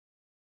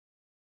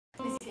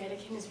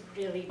Yedikin is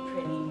really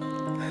pretty.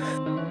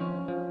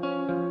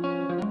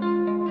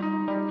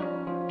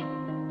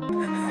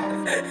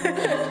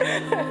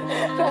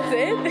 That's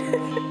it?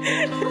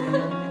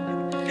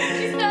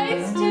 She's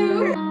nice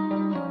too.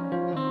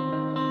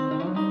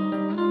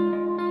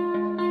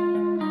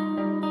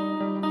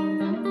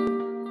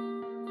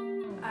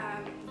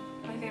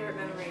 My favorite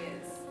memory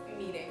is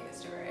meeting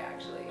Mr. Berry,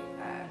 actually.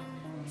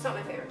 It's not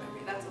my favorite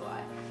memory, that's a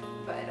lie.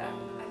 But I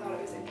thought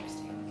it was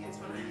interesting because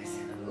when I was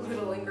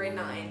little in grade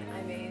 9,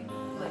 I made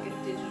like a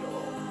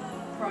digital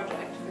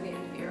project for the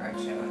end of year art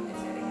show, and Miss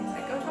Yedikin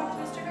said, go talk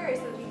to Mr. Berry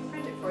so that he can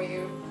print it for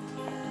you.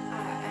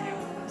 And it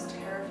was the most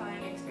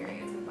terrifying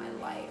experience of my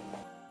life.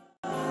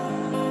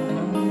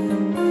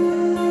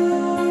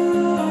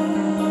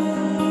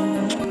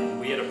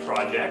 We had a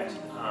project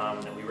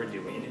that we were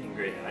doing in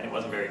grade 9. It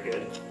wasn't very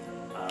good.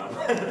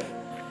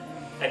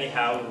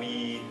 Anyhow,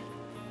 we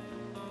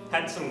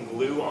had some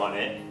glue on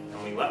it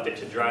and we left it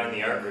to dry in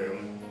the art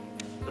room,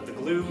 but the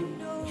glue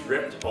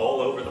dripped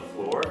all over the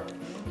floor.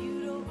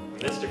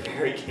 Mr.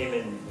 Berry came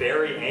in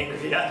very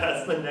angry at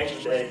us the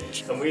next day,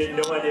 and we had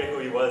no idea who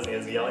he was, and he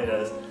was yelling at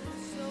us,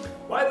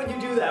 "Why would you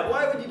do that?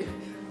 Why would you do?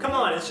 Come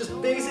on, it's just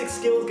basic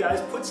skills,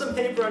 guys. Put some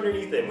paper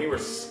underneath it." And we were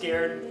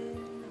scared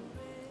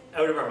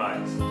out of our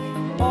minds.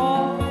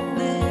 All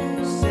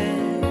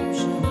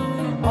deception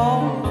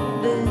from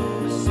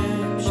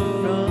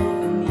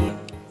you.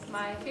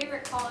 My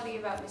favorite quality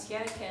about Miss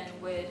Yedikin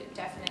would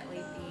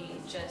definitely be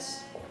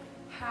just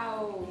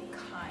how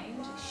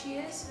kind she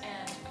is,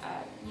 and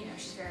you know,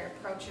 she's very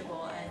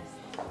approachable and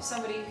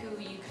somebody who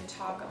you can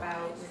talk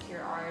about with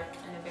your art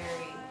in a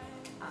very,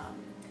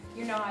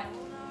 you're not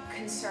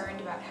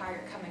concerned about how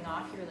you're coming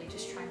off, you're really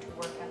just trying to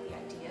work out the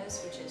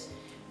ideas, which is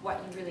what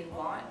you really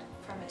want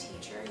from a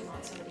teacher. You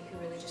want somebody who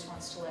really just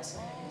wants to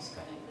listen and who's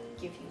going to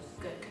give you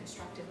good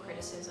constructive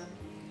criticism.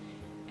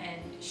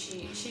 And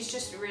she's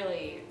just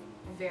really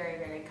very,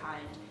 very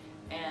kind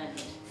and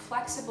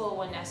flexible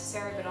when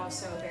necessary, but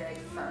also very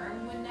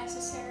firm when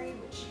necessary,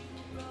 which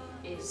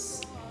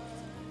is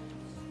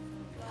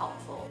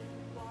helpful.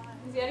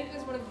 Ms. Yedikin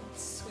is one of the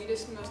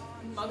sweetest, most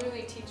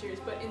motherly teachers,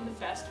 but in the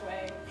best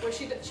way, where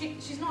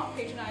she's not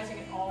patronizing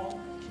at all.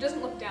 She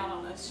doesn't look down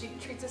on us. She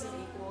treats us as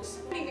equals.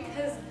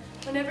 Because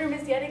whenever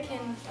Miss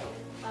Yedikin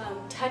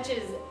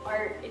touches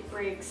art, it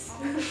breaks.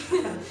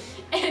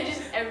 And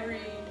just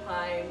every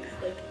time,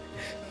 like.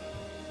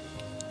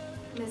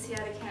 Miss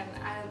Yedikin,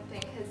 I don't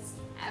think has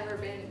ever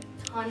been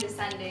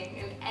condescending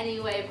in any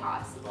way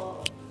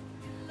possible,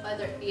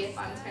 whether it be if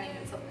I'm turning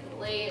in something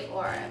late,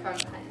 or if I'm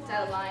behind a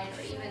deadline,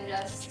 or even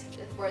just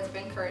with words of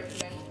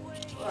encouragement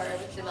or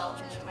with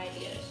development of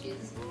ideas.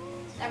 She's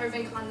never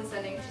been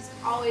condescending. She's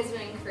always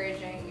been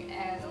encouraging,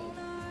 and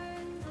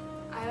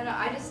I don't know,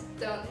 I just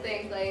don't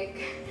think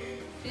like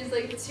she's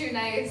like too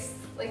nice,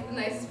 like the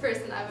nicest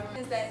person I've ever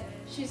met. Is that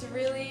she's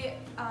really,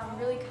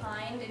 really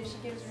kind, and she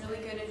gives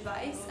really good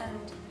advice,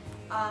 and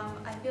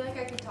I feel like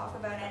I could talk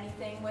about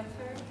anything with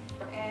her,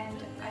 and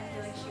I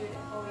feel like she would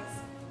always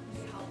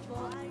be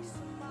helpful.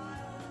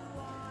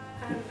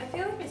 I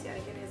feel like Miss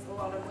Yedikin is a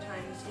lot of the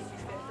time taken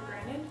a bit for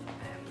granted,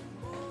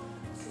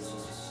 because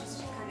she's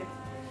just kind of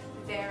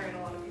there in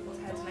a lot of people's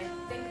heads, and I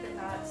think that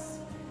that's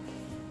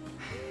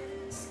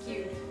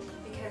skewed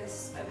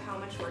because of how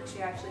much work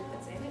she actually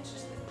puts in. It's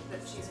just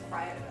that she's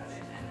quiet about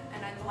it,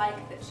 and I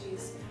like that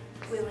she's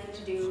willing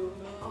to do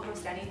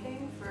almost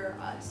anything for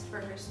us, for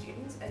her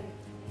students, and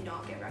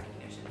not get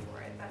recognition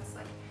for it. That's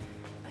like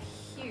a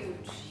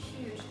huge,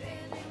 huge thing.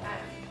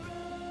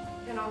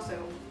 And also,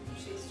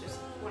 she's just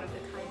one of the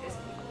kindest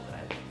people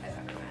that I've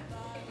ever met.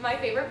 My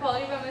favorite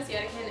quality about Miss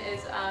Yedikin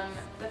is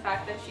the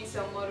fact that she's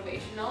so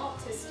motivational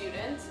to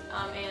students,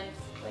 and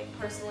like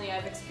personally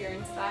I've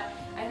experienced that.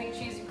 I think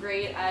she's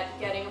great at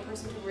getting a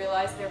person to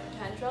realize their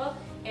potential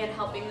and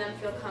helping them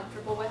feel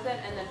comfortable with it,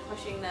 and then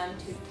pushing them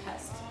to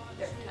test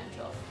their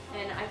potential.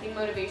 And I think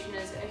motivation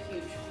is a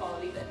huge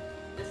quality that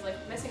is like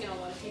missing in a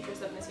lot of teachers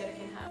that Miss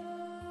Yedikin have.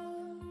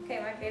 Okay,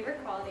 my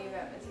favorite quality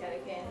about Miss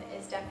Yedikin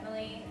is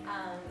definitely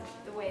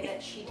the way that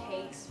she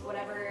takes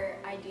whatever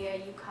idea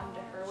you come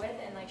to her with,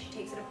 and like she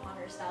takes it upon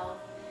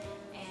herself,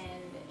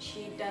 and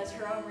she does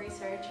her own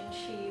research, and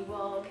she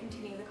will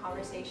continue the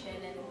conversation,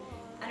 and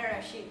I don't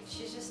know,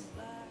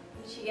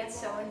 she gets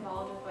so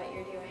involved with what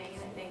you're doing,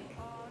 and I think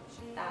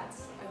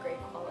that's a great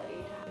quality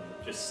to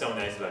have. Just so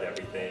nice about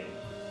everything.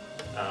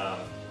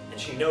 And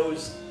she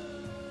knows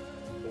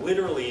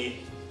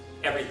literally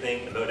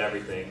everything about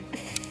everything.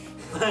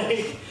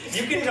 Like,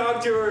 you can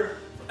talk to her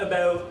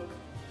about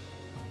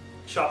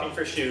shopping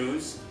for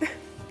shoes,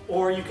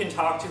 or you can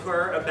talk to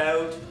her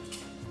about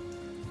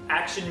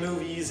action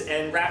movies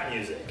and rap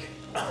music.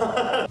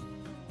 My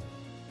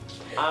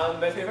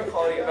favorite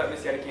quality about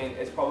Miss Yedikin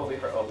is probably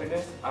her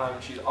openness.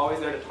 She's always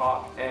there to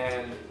talk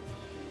and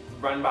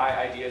run by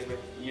ideas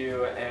with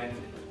you, and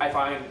I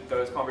find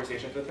those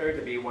conversations with her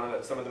to be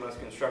some of the most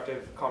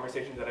constructive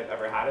conversations that I've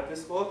ever had at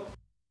this school.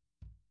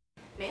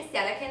 Miss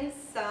Yedikin's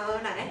so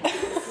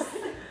nice.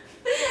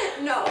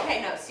 No,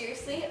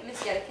 seriously,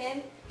 Miss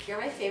Yedikin, you're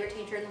my favorite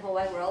teacher in the whole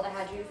wide world. I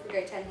had you for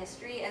grade 10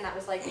 history, and that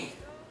was like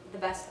the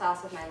best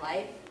class of my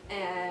life,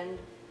 and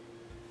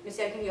Miss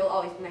Yetkin, you'll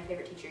always be my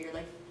favorite teacher. You're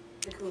like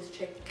the coolest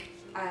chick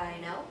I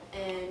know,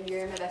 and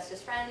you're my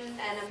bestest friend,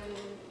 and I'm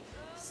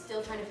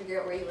still trying to figure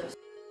out where you live.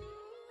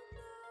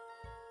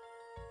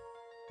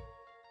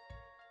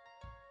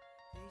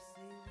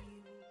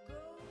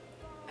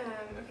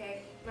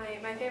 Okay,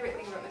 my favorite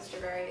thing about Mr.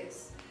 Berry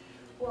is,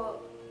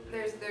 well,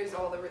 there's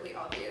all the really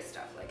obvious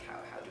stuff, like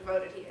how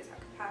devoted he is, how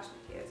compassionate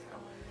he is, how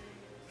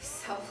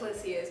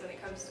selfless he is when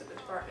it comes to the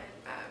department.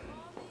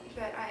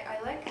 But I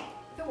like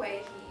the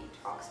way he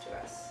talks to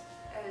us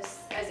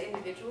as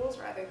individuals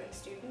rather than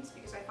students,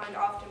 because I find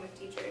often with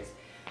teachers,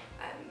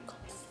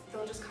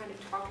 they'll just kind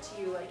of talk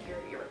to you like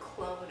you're a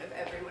clone of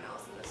everyone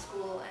else in the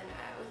school. And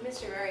with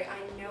Mr. Berry, I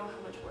know how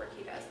much work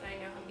he does, and I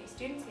know how many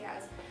students he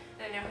has,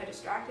 and I know how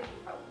distracted he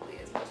probably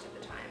is most of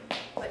the time,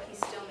 but he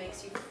still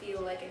makes you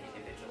feel like an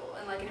individual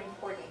and like an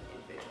important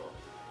individual.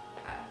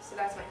 So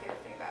that's my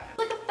favorite thing about him.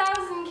 Like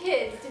 1,000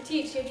 kids to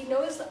teach. Have you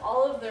noticed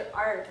all of their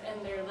art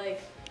and their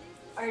like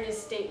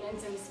artist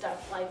statements and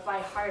stuff like by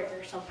heart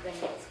or something?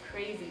 It's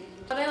crazy.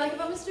 What I like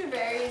about Mr.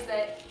 Berry is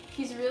that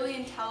he's really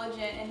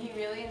intelligent and he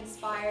really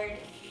inspired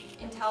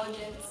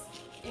intelligence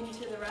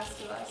into the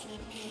rest of us, and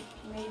he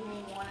made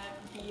me want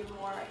to be a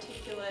more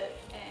articulate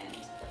and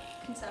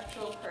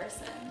conceptual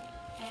person.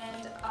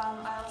 And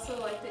I also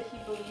like that he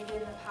believed in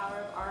the power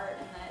of art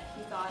and that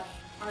he thought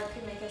art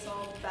could make us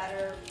all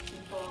better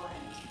people,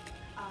 and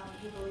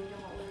he believed in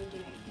what we were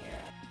doing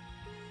here.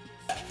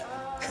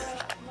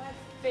 My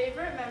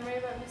favorite memory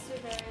about Mr.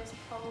 Berry is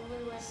probably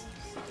when,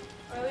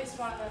 or at least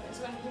one of them, is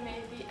when he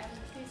made the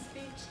empathy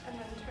speech and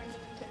then turned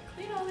it into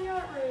clean all the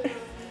art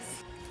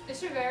rooms.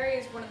 Mr. Berry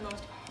is one of the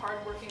most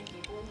hardworking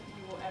people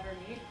you will ever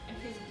meet, and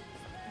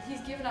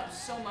he's given up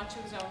so much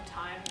of his own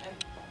time and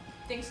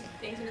things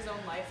in his own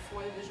life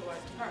for the visual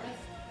arts department.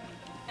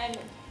 And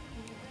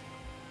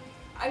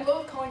I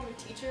love calling him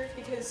a teacher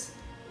because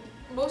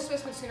most of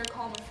us would sooner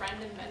call him a friend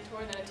and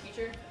mentor than a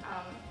teacher.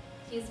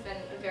 He's been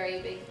a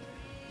very big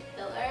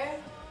pillar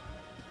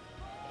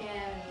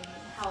in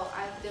how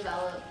I've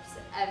developed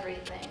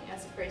everything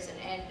as a person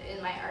and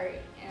in my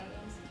art, and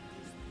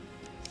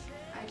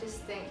I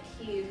just think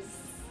he's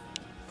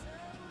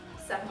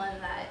someone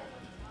that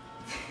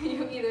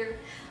you either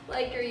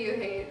like or you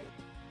hate.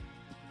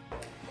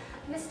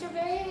 Mr.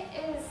 Berry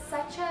is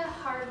such a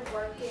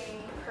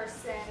hard-working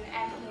person,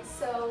 and he's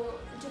so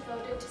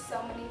devoted to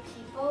so many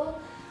people.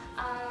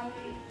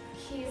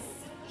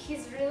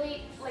 He's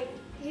really, like,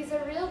 he's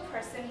a real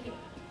person.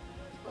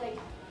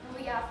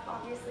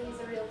 Obviously he's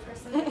a real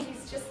person, but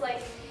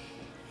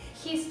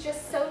he's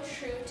just so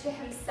true to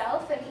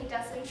himself, and he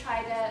doesn't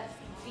try to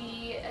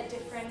be a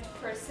different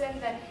person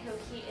than who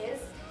he is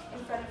in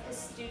front of his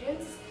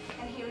students,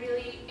 and he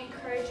really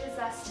encourages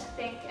us to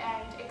think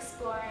and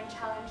explore and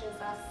challenges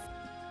us.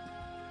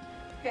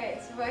 Okay,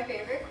 so my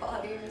favorite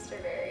quality of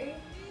Mr. Berry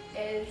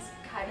is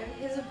kind of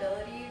his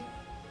ability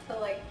to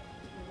like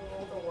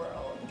rule the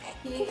world.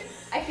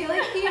 I feel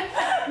like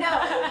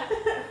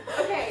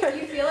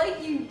you feel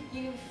like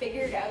you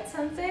figured out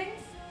something,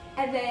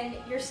 and then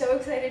you're so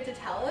excited to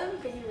tell him,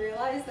 but you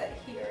realize that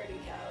he already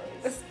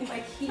knows.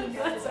 Like he knows.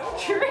 That's so all.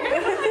 true.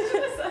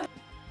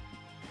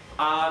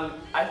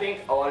 I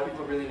think a lot of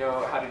people really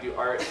know how to do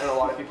art, and a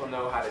lot of people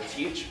know how to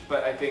teach,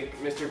 but I think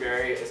Mr.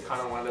 Berry is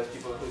kind of one of those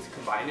people who's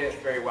combined it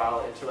very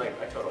well into like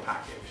a total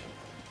package.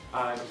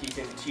 He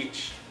can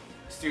teach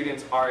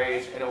students our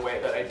age in a way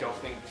that I don't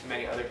think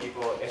many other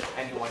people, if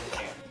anyone,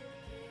 can.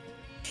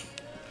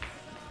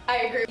 I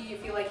agree. You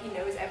feel like he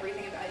knows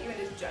everything about you and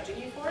is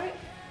judging you for it.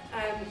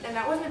 And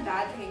that wasn't a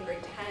bad thing in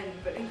grade 10,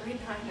 but in grade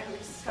 9 I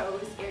was so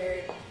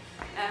scared.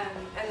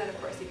 And then of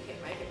course he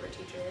became my favorite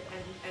teacher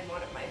and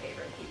one of my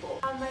favorite people.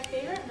 My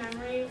favorite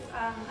memory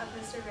of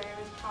Mr. Berry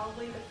was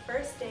probably the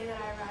first day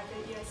that I arrived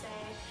at USA.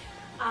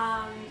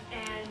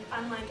 And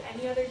unlike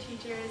any other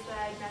teachers that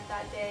I met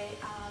that day,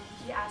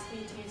 he asked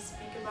me to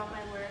speak about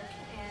my work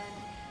and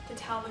to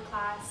tell the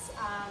class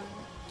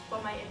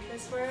what my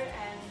interests were,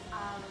 and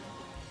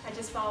I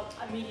just felt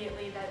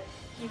immediately that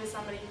he was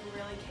somebody who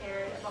really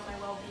cared about my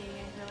well-being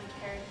and really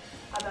cared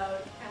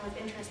about and was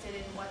interested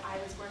in what I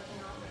was working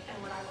on and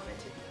what I wanted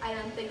to do. I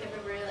don't think I've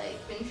ever like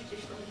been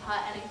traditionally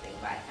taught anything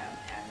by him,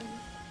 and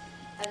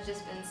I've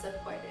just been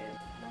supportive.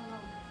 I don't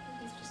know,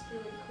 he's just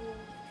really cool.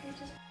 He's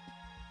just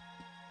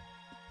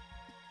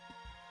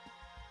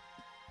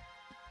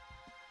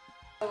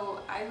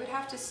So I would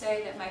have to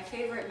say that my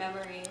favorite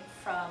memory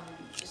from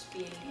just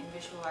being in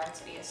visual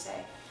arts at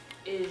ESA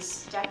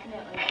is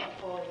definitely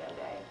portfolio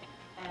day,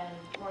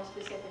 and more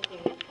specifically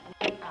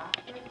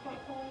after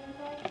portfolio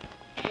day,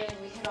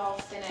 when we had all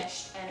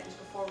finished, and it was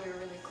before we were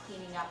really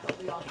cleaning up,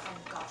 but we all kind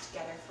of got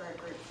together for a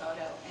group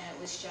photo, and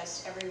it was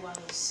just, everyone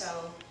was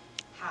so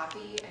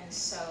happy and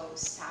so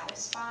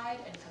satisfied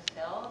and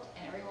fulfilled,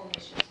 and everyone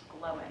was just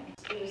glowing.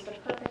 It was the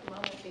perfect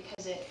moment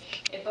because it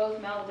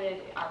both melded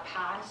our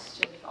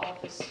past of all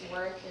of this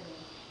work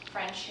and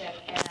friendship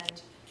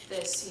and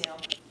this,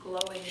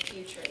 glowing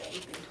future that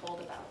we've been told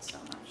about so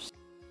much.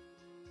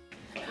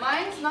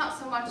 Mine's not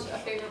so much a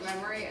favorite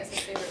memory as a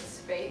favorite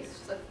space,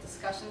 just like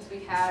discussion discussions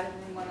we had in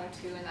room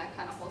 102 and that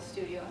kind of whole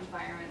studio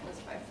environment was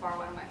by far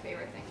one of my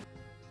favorite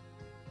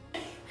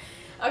things.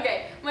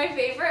 Okay, my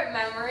favorite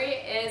memory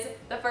is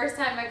the first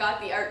time I got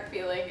the art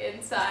feeling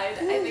inside.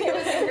 I think it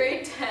was in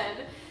grade 10.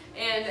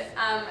 And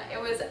it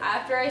was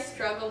after I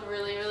struggled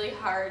really, really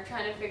hard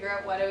trying to figure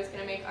out what I was going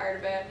to make art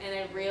about, and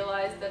I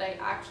realized that I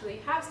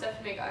actually have stuff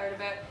to make art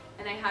about,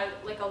 and I had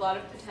like a lot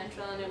of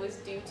potential, and it was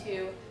due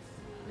to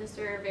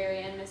Mr.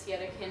 Berry and Miss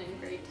Yedikin in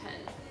grade 10,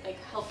 like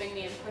helping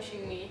me and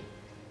pushing me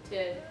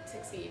to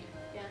succeed.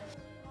 Yeah.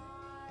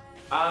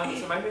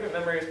 So my favorite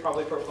memory is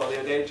probably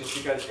Portfolio Day, just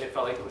because it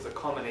felt like it was a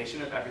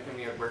culmination of everything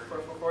we had worked for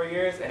 4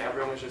 years, and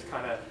everyone was just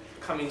kind of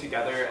coming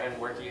together and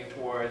working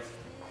towards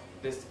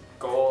this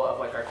goal of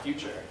like our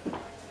future.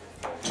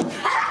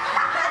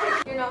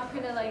 You're not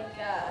gonna like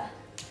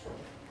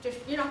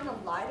you're not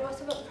gonna lie to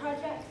us about the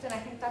project, and I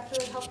think that's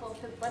really helpful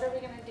because what are we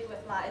gonna do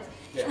with lies?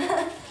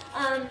 Yeah.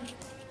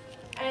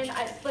 And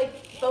I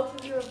like both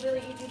of you are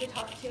really easy to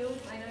talk to.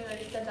 I know you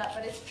already said that,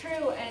 but it's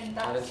true, and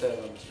that's. I didn't say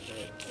that, Mr.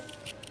 Berry.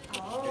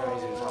 Oh. You're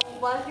easy to talk to.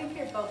 Well, I think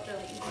you're both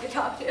really easy to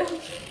talk to,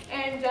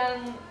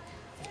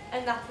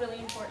 and that's really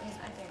important,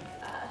 I think.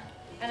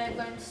 And I've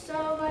learned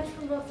so much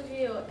from both of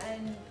you,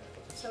 and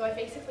so I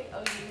basically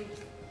owe you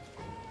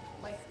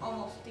like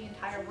almost the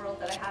entire world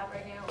that I have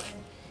right now,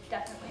 and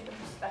definitely the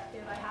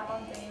perspective I have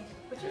on things,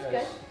 which is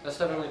good. That's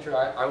definitely true.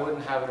 I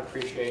wouldn't have an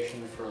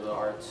appreciation for the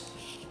arts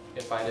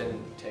if I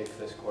didn't take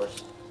this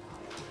course.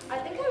 I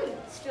think I would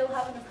still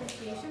have an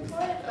appreciation for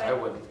it, but I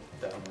wouldn't,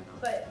 definitely not.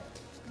 But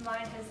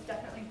mine has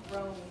definitely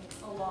grown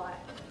a lot.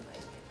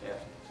 Yeah.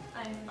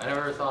 I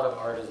never thought of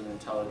art as an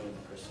intelligent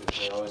pursuit.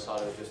 I always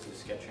thought of it just as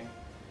sketching.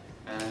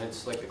 And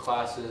it's like the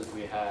classes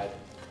we had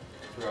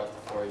throughout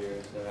the 4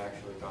 years that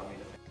actually got me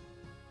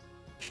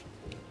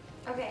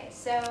to. Okay,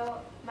 so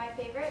my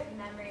favorite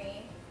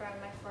memory from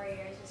my 4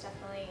 years was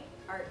definitely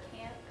art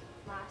camp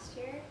last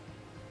year.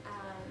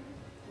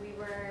 We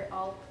were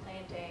all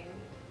planting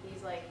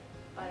these like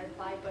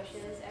butterfly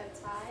bushes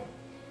outside,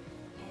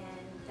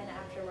 and then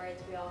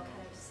afterwards we all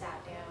kind of sat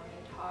down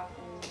and talked,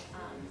 and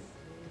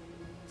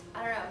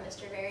I don't know,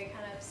 Mr. Berry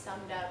kind of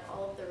summed up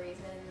all of the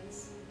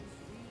reasons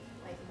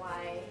like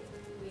why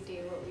we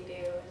do what we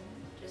do and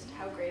just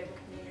how great of a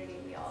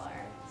community we all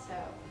are. So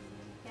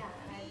yeah,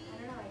 and I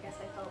don't know, I guess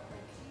I felt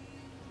like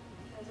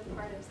I was a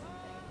part of something.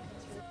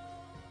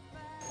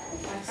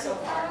 So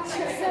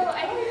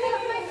I think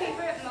that my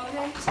favorite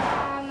moment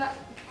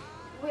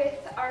with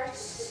art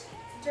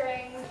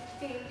during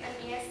being an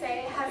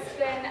ESA has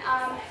been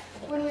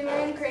when we were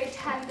in grade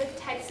 10, the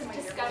types of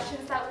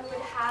discussions that we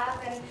would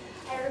have, and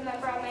I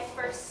remember on my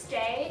first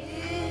day,